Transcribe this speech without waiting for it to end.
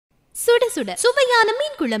சுட சுட சுவையான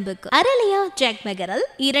மீன் குழம்புக்கு அரலியா ஜாக் மெகரல்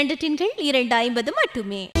 2 டின்கள் 250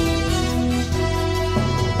 மட்டுமே.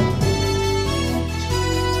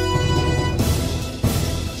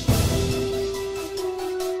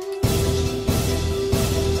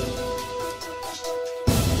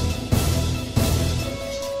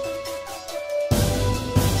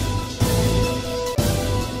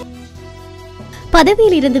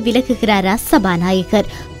 பதவியில் இருந்து விலகுகிறாரா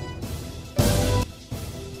சபாநாயகர்?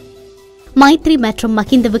 மைத்ரி மற்றும்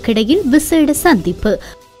மஹிந்தவுக்கிடையில் விசேட சந்திப்பு.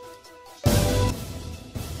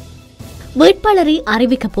 வேட்பாளரை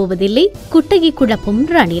அறிவிக்கப் போவதில்லை, குட்டையை குழப்பும்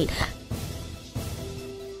ரணில்.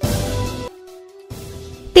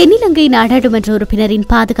 தென்னிலங்கை நாடாளுமன்ற உறுப்பினரின்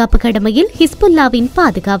பாதுகாப்பு கடமையில் ஹிஸ்புல்லாவின்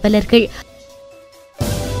பாதுகாவலர்கள்.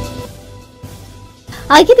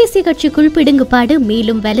 ஐக்கிய தேசிய கட்சிக்குள் பிடுங்குபாடு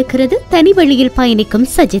மேலும் வலுக்கிறது, தனி வழியில் பயணிக்கும்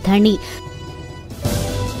சஜித் அணி.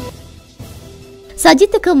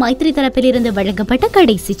 சஜித்துக்கு மைத்ரி தரப்பில் இருந்து வழங்கப்பட்ட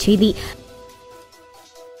கடைசி செய்தி.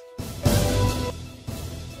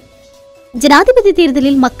 ஜனாதிபதி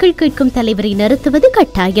தேர்தலில் மக்கள் கேட்கும் தலைவரை நிறுத்துவது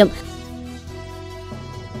கட்டாயம்.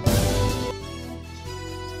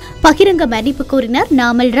 பகிரங்க மன்னிப்பு கோரினார்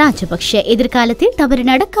நாமல் ராஜபக்ஷ. எதிர்காலத்தில் தவறு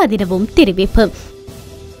நடக்காதெனவும் தெரிவிப்பு.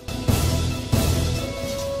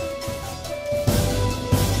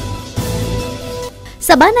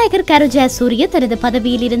 சபாநாயகர் கருஜாசூரிய தனது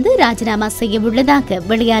பதவியில் இருந்து ராஜினாமா செய்ய உள்ளதாக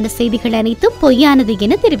வெளியான செய்திகள் அனைத்தும் பொய்யானது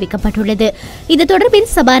என தெரிவிக்கப்பட்டுள்ளது. இது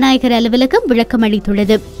தொடர்பில் சபாநாயகர் அலுவலகம் விளக்கம்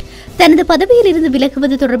அளித்துள்ளது. தனது பதவியில் இருந்து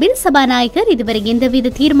விலகுவது தொடர்பில் சபாநாயகர் இதுவரை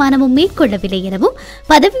எந்தவித தீர்மானமும் மேற்கொள்ளவில்லை எனவும்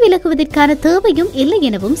பதவி விலகுவதற்கான தேவையும் இல்லை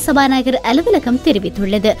எனவும் சபாநாயகர் அலுவலகம்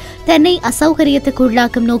தெரிவித்துள்ளது. தன்னை அசௌகரியத்துக்கு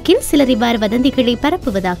உள்ளாக்கும் நோக்கில் சிலர் இவ்வாறு வதந்திகளை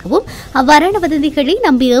பரப்புவதாகவும் அவ்வாறான வதந்திகளை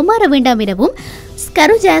நம்பி ஏமாற வேண்டாம் எனவும்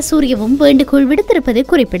கருஜாசூரியவும் வேண்டுகோள் விடுத்திருப்பது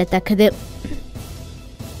குறிப்பிடத்தக்கது.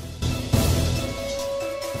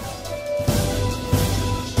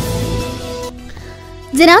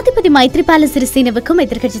 ஜனாதிபதி மைத்ரிபால சிறிசேனவுக்கும்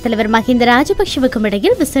எதிர்க்கட்சித் தலைவர் மஹிந்த ராஜபக்ஷவுக்கும்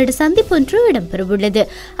இடையில் விசேட சந்திப்பு ஒன்று இடம்பெறவுள்ளது.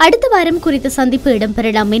 அடுத்த வாரம் குறித்த சந்திப்பு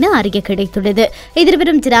இடம்பெறலாம் என அறிய கிடைத்துள்ளது.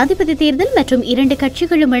 எதிர்வரும் ஜனாதிபதி தேர்தல் மற்றும் 2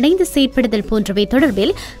 கட்சிகளும் இணைந்து செயற்படுதல் போன்றவை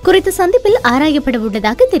தொடர்பில் குறித்த சந்திப்பில் ஆராயப்பட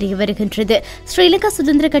உள்ளதாக தெரிய வருகின்றது. ஸ்ரீலங்கா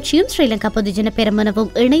சுதந்திர கட்சியும் ஸ்ரீலங்கா பொதுஜன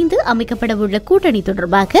பெரமுனவும் இணைந்து அமைக்கப்பட உள்ள கூட்டணி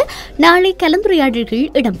தொடர்பாக நாளை கலந்துரையாடல்கள்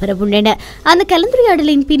இடம்பெறவுள்ளன. அந்த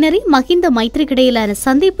கலந்துரையாடலின் பின்னரே மஹிந்த மைத்ரிக்கு இடையிலான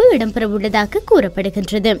சந்திப்பு இடம்பெறவுள்ளதாக கூறப்படுகிறது.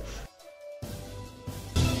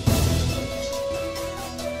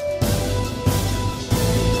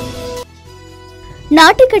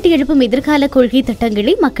 நாட்டை கட்டியெழுப்பும் எதிர்கால கொள்கை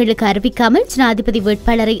திட்டங்களை மக்களுக்கு அறிவிக்காமல் ஜனாதிபதி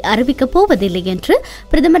வேட்பாளரை அறிவிக்கப் போவதில்லை என்று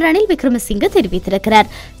பிரதமர் ரணில் விக்ரமசிங்க தெரிவித்திருக்கிறார்.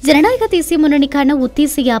 ஜனநாயக தேசிய முன்னணிக்கான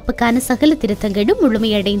உத்தேச யாப்புக்கான சகல திருத்தங்களும்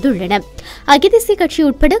முழுமையடைந்துள்ளன. ஐக்கிய தேசிய கட்சி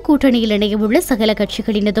உட்பட கூட்டணியில் இணையவுள்ள சகல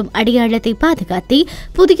கட்சிகளினதும் அடையாளத்தை பாதுகாத்து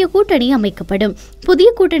புதிய கூட்டணி அமைக்கப்படும். புதிய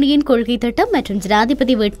கூட்டணியின் கொள்கை திட்டம் மற்றும்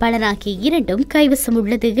ஜனாதிபதி வேட்பாளர் ஆகிய இரண்டும் கைவசம்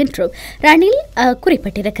உள்ளது என்றும் ரணில்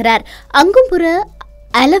குறிப்பிட்டிருக்கிறார். அங்கும்புற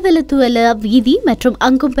அலவலத்துவல வீதி மற்றும்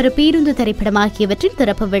அங்கும்பெற பேருந்து திரைப்படம் ஆகியவற்றின்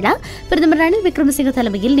திறப்பு விழா பிரதமர் ரணில் விக்ரமசிங்க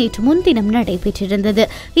தலைமையில் நேற்று முன்தினம் நடைபெற்றிருந்தது.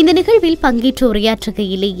 இந்த நிகழ்வில் பங்கேற்று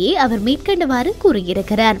உரையாற்றுகையிலேயே அவர் மேற்கண்டவாறு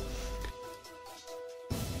கூறியிருக்கிறார்.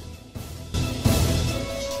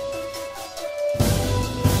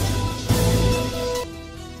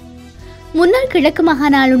 முன்னாள் கிழக்கு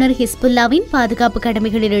மாகாண ஆளுநர் ஹிஸ்புல்லாவின் பாதுகாப்பு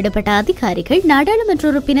கடமைகளில் ஈடுபட்ட அதிகாரிகள் நாடாளுமன்ற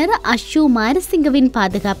உறுப்பினர் அஷு மாரசிங்கவின்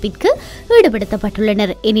பாதுகாப்பிற்கு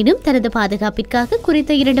ஈடுபடுத்தப்பட்டுள்ளனர். எனினும் தனது பாதுகாப்பிற்காக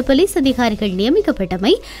குறித்த 2 போலீஸ் அதிகாரிகள்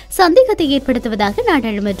நியமிக்கப்பட்டமை சந்தேகத்தை ஏற்படுத்துவதாக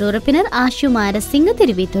நாடாளுமன்ற உறுப்பினர் அஷு மாரசிங்க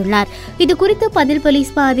தெரிவித்துள்ளார். இதுகுறித்து பதில்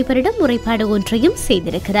போலீஸ் அதிபரிடம் முறைப்பாடு ஒன்றையும்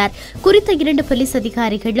செய்திருக்கிறார். குறித்த 2 போலீஸ்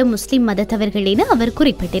அதிகாரிகளும் முஸ்லிம் மதத்தவர்கள் என அவர்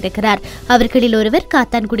குறிப்பிட்டிருக்கிறார். அவர்களில் ஒருவர்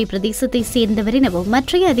காத்தான்குடி பிரதேசத்தை சேர்ந்தவர் எனவும்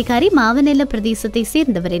மற்றைய அதிகாரி மாவனெல்ல பிரதேசத்தை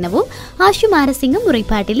சேர்ந்தவர் எனவும் ஆஷு மாரசிங்கம்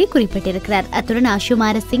முறைப்பாட்டிலே குறிப்பிட்டிருக்கிறார். அத்துடன் ஆஷு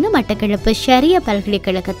மாரசிங்கம் மட்டக்களப்பு ஷரியா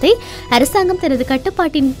பல்கலைக்கழகத்தை அரசாங்கம் தனது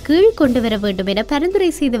கட்டுப்பாட்டின் கீழ் கொண்டு வர வேண்டும் என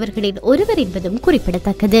பரிந்துரை செய்தவர்களின் ஒருவர் என்பதும்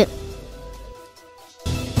குறிப்பிடத்தக்கது.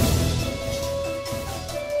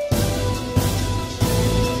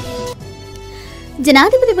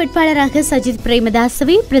 ஜனாதிபதி வேட்பாளராக சஜித்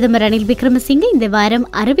பிரேமதாசவை பிரதமர் ரணில் விக்ரமசிங்க இந்த வாரம்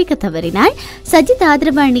அறிவிக்க தவறினால் சஜித்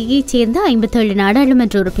ஆதரவு அணியைச் சேர்ந்த 57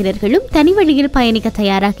 நாடாளுமன்ற உறுப்பினர்களும் தனி வழியில் பயணிக்க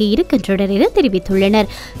தயாராக இருக்கின்றனர் என தெரிவித்துள்ளனர்.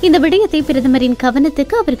 இந்த விடயத்தை பிரதமரின்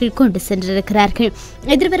கவனத்துக்கு அவர்கள் கொண்டு சென்றிருக்கிறார்கள்.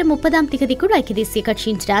 எதிர்வரும் 30ஆம் தேதிக்குள் ஐக்கிய தேசிய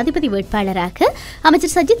கட்சியின் ஜனாதிபதி வேட்பாளராக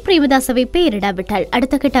அமைச்சர் சஜித் பிரேமதாசவை பெயரிடாவிட்டால்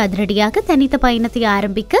அடுத்த கட்ட அதிரடியாக தனித்த பயணத்தை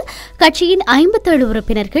ஆரம்பிக்க கட்சியின் 57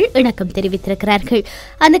 உறுப்பினர்கள் இணக்கம் தெரிவித்திருக்கிறார்கள்.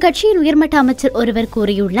 அந்த கட்சியின் உயர்மட்ட அமைச்சர் ஒருவர்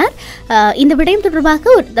கூறியுள்ளார். இந்த விடயம்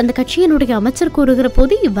தொடர்பாக அந்த கட்சியினுடைய அமைச்சர் கூறுகிற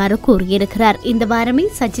போது இவ்வாறு கூறியிருக்கிறார். இந்த வாரமே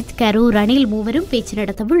சஜித், கரு, ரணில் மூவரும் பேச்சு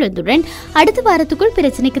நடத்த உள்ளதுடன் அடுத்த வாரத்துக்குள்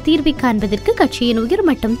பிரச்சினைக்கு தீர்வை காண்பதற்கு கட்சியின்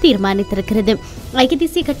உயர்மட்டம் தீர்மானித்திருக்கிறது. ஐக்கிய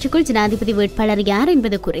தேசிய கட்சிக்குள் ஜனாதிபதி வேட்பாளர் யார்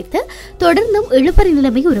என்பது குறித்து தொடர்ந்தும் இழுபறி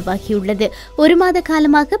நிலைமை உருவாகியுள்ளது. ஒரு மாத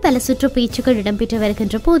காலமாக பல சுற்று பேச்சுக்கள் இடம்பெற்று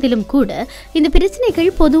வருகின்ற போதிலும் கூட இந்த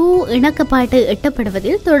பிரச்சினைகள் பொது இணக்கப்பாட்டு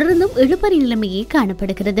எட்டப்படுவதில் தொடர்ந்தும் இழுபறி நிலைமையே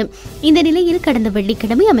காணப்படுகிறது. இந்த நிலையில் கடந்த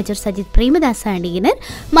வெள்ளிக்கிழமை அமைச்சர் சஜித் பிரேமதாச அணியினர்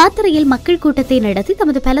மாத்தறையில் மக்கள் கூட்டத்தை நடத்தி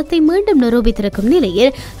தமது பலத்தை மீண்டும் நிரூபித்திருக்கும்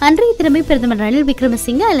நிலையில் அன்றைய தினமே பிரதமர் ரணில்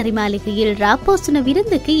விக்ரமசிங்க அலரி மாளிகையில் ராப்போசன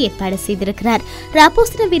விருந்துக்கு ஏற்பாடு செய்திருக்கிறார்.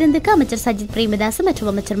 ராப்போசன விருந்துக்கு அமைச்சர் சஜித் பிரேமதாச மற்றும்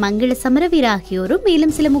அமைச்சர் மங்கள சமரவீர ஆகியோரும்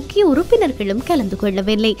மேலும் சில முக்கிய உறுப்பினர்களும் கலந்து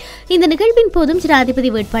கொள்ளவில்லை. இந்த நிகழ்வின் போதும் ஜனாதிபதி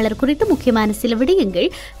வேட்பாளர் குறித்து முக்கியமான சில விடயங்கள்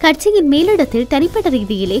கட்சியின் மேலிடத்தில் தனிப்பட்ட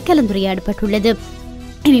ரீதியிலே கலந்துரையாடப்பட்டுள்ளது.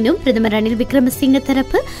 எனினும் பிரதமர் ரணில் விக்ரமசிங்க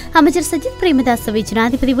தரப்பு அமைச்சர் சஜித் பிரேமதாசவை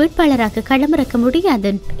ஜனாதிபதி வேட்பாளராக களமிறக்க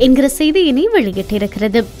முடியாது என்கிற செய்தியினை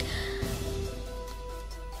வெளியிட்டிருக்கிறது.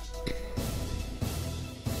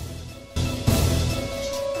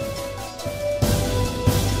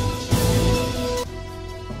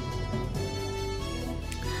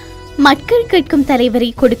 மக்கள் கேட்கும் தலைவரை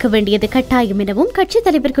கொடுக்க வேண்டியது கட்டாயம் எனவும் கட்சித்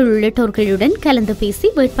தலைவர்கள் உள்ளிட்டோர்களுடன் கலந்து பேசி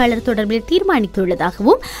வேட்பாளர் தொடர்பில்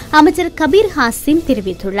தீர்மானித்துள்ளதாகவும் அமைச்சர் கபீர் ஹாசிம்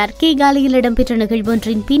தெரிவித்துள்ளார். கேகாலையில் இடம்பெற்ற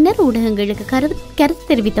நிகழ்வொன்றின் பின்னர் ஊடகங்களுக்கு கருத்து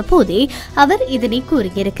தெரிவித்த போதே அவர் இதனை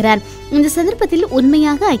கூறியிருக்கிறார். இந்த சந்தர்ப்பத்தில்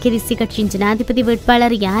உண்மையாக ஐக்கிய தேசிய கட்சியின் ஜனாதிபதி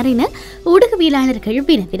வேட்பாளர் யார் என ஊடகவியலாளர்கள்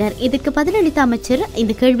வினவினர். இதற்கு பதிலளித்த அமைச்சர்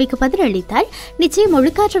இந்த கேள்விக்கு பதிலளித்தால் நிச்சயம்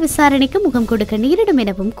ஒழுக்காற்ற விசாரணைக்கு முகம் கொடுக்க நேரிடும்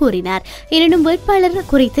எனவும் கூறினார். எனினும்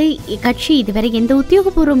வேட்பாளர் குறித்து கட்சி இதுவரை எந்த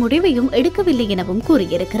உத்தியோகபூர்வ முடிவையும் எடுக்கவில்லை எனவும்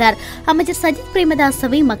கூறியிருக்கிறார். அமைச்சர் சஜித்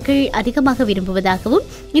பிரேமதாசவை மக்கள் அதிகமாக விரும்புவதாகவும்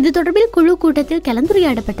இது தொடர்பில் குழு கூட்டத்தில்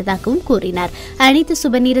கலந்துரையாடப்பட்டதாகவும் கூறினார். அனைத்து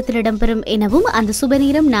சுபநீரத்தில் இடம்பெறும் எனவும் அந்த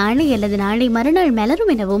சுபநீரம் நாளை அல்லது நாளை மறுநாள்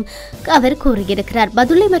மலரும் எனவும் அவர் கூறியிருக்கிறார்.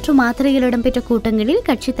 பதுளை மற்றும் மாத்தறையில் இடம்பெற்ற கூட்டங்களில்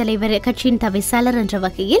கட்சித் தலைவர் கட்சியின் தவிசாளர் என்ற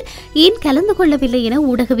வகையில் ஏன் கலந்து கொள்ளவில்லை என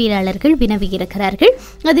ஊடகவியலாளர்கள் வினவியிருக்கிறார்கள்.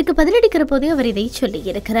 அதற்கு பதிலளிக்கிற போது அவர் இதை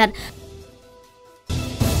சொல்லியிருக்கிறார்.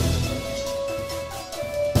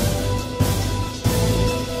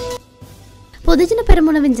 பொதுஜன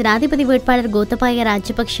பெரமுனவின் ஜனாதிபதி வேட்பாளர் கோத்தபாய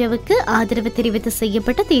ராஜபக்சவுக்கு ஆதரவு தெரிவித்து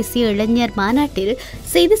செய்யப்பட்ட தேசிய இளைஞர் மாநாட்டில்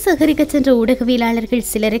செய்தி சேகரிக்க சென்ற ஊடகவியலாளர்கள்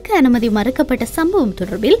சிலருக்கு அனுமதி மறுக்கப்பட்ட சம்பவம்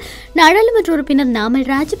தொடர்பில் நாடாளுமன்ற உறுப்பினர் நாமல்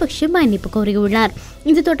ராஜபக்ஷ மன்னிப்பு கோரியுள்ளார்.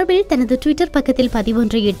 இது தொடர்பில் தனது ட்விட்டர் பக்கத்தில்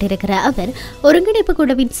பதிவொன்றை இட்டிருக்கிற அவர் ஒருங்கிணைப்பு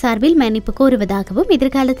குழுவின் சார்பில் மன்னிப்பு கோருவதாகவும்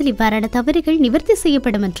எதிர்காலத்தில் இவ்வாறான தவறுகள் நிவர்த்தி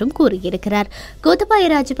செய்யப்படும் என்றும் கூறியிருக்கிறார். கோத்தபாய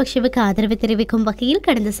ராஜபக்சவுக்கு ஆதரவு தெரிவிக்கும் வகையில்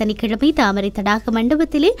கடந்த சனிக்கிழமை தாமரை தடாக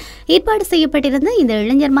மண்டபத்திலே ஏற்பாடு செய்யப்பட்டிருந்த இந்த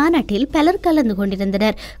இளைஞர் மாநாட்டில் பலர் கலந்து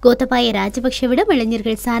கொண்டிருந்தனர். கோத்தபாய ராஜபக்சவிடம்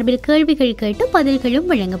இளைஞர்கள் சார்பில் கேள்விகள் கேட்டு பதில்களும்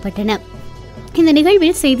வழங்கப்பட்டன. இந்த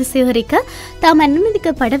நிகழ்வில் செய்தி சேகரிக்க தாம்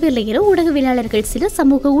அனுமதிக்கப்படவில்லை என ஊடகவியலாளர்கள் சிலர்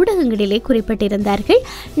சமூக ஊடகங்களிலே குறிப்பிட்டிருந்தார்கள்.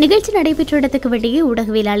 நிகழ்ச்சி நடைபெற்ற இடத்துக்கு வெளியே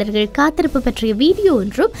ஊடகவியலாளர்கள் காத்திருப்பு பற்றிய வீடியோ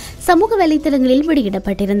ஒன்றும் சமூக வலைதளங்களில்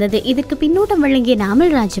வெளியிடப்பட்டிருந்தது. இதற்கு பின்னூட்டம் வழங்கிய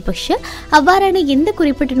நாமல் ராஜபக்ஷ அவ்வாறான எந்த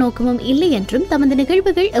குறிப்பிட்ட நோக்கமும் இல்லை என்றும் தமது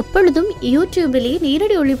நிகழ்வுகள் எப்பொழுதும் யூடியூபிலே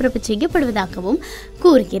நேரடி ஒளிபரப்பு செய்யப்படுவதாகவும்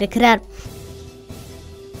கூறியிருக்கிறார்.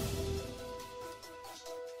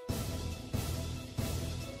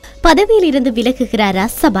 பதவியில் இருந்து விலகுகிறாரா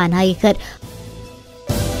சபாநாயகர்?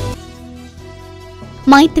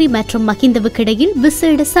 மைத்ரி மற்றும் மஹிந்தவுக்கு இடையில்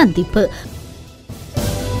விசேட சந்திப்பு.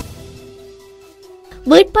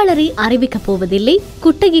 வேட்பாளரை அறிவிக்கப் போவதில்லை,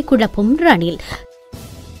 குட்டகை குழப்பும் ரணில்.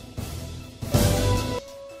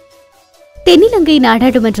 தென்னிலங்கை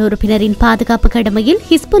நாடாளுமன்ற உறுப்பினரின் பாதுகாப்பு கடமையில்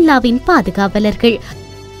ஹிஸ்புல்லாவின் பாதுகாவலர்கள்.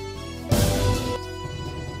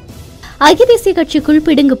 ஐக்கிய தேசிய கட்சிக்குள்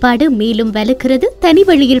பிடுங்குபாடு மேலும் வலுக்கிறது, தனி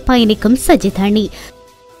வழியில் பயணிக்கும் சஜித் அணி.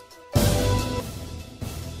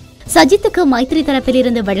 சஜித்துக்கு மைத்ரி தரப்பில்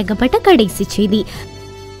இருந்து வழங்கப்பட்ட கடைசி செய்தி.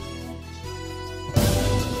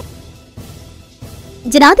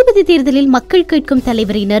 ஜனாதிபதி தேர்தலில் மக்கள் கேட்கும்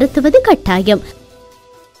தலைவரை நிறுத்துவது கட்டாயம்.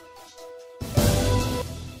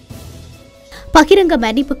 பகிரங்க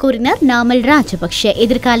மன்னிப்பு கோரினார் நாமல் ராஜபக்ஷ.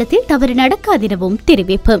 எதிர்காலத்தில் தவறு நடக்காதெனவும்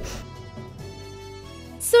தெரிவிப்பு.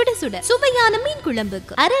 சுட சுட சுவையான மீன்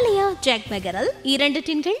குழம்புக்கு அரலியா ஜாக் மெகரல் 2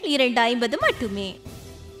 டின்கள் 250 மட்டுமே.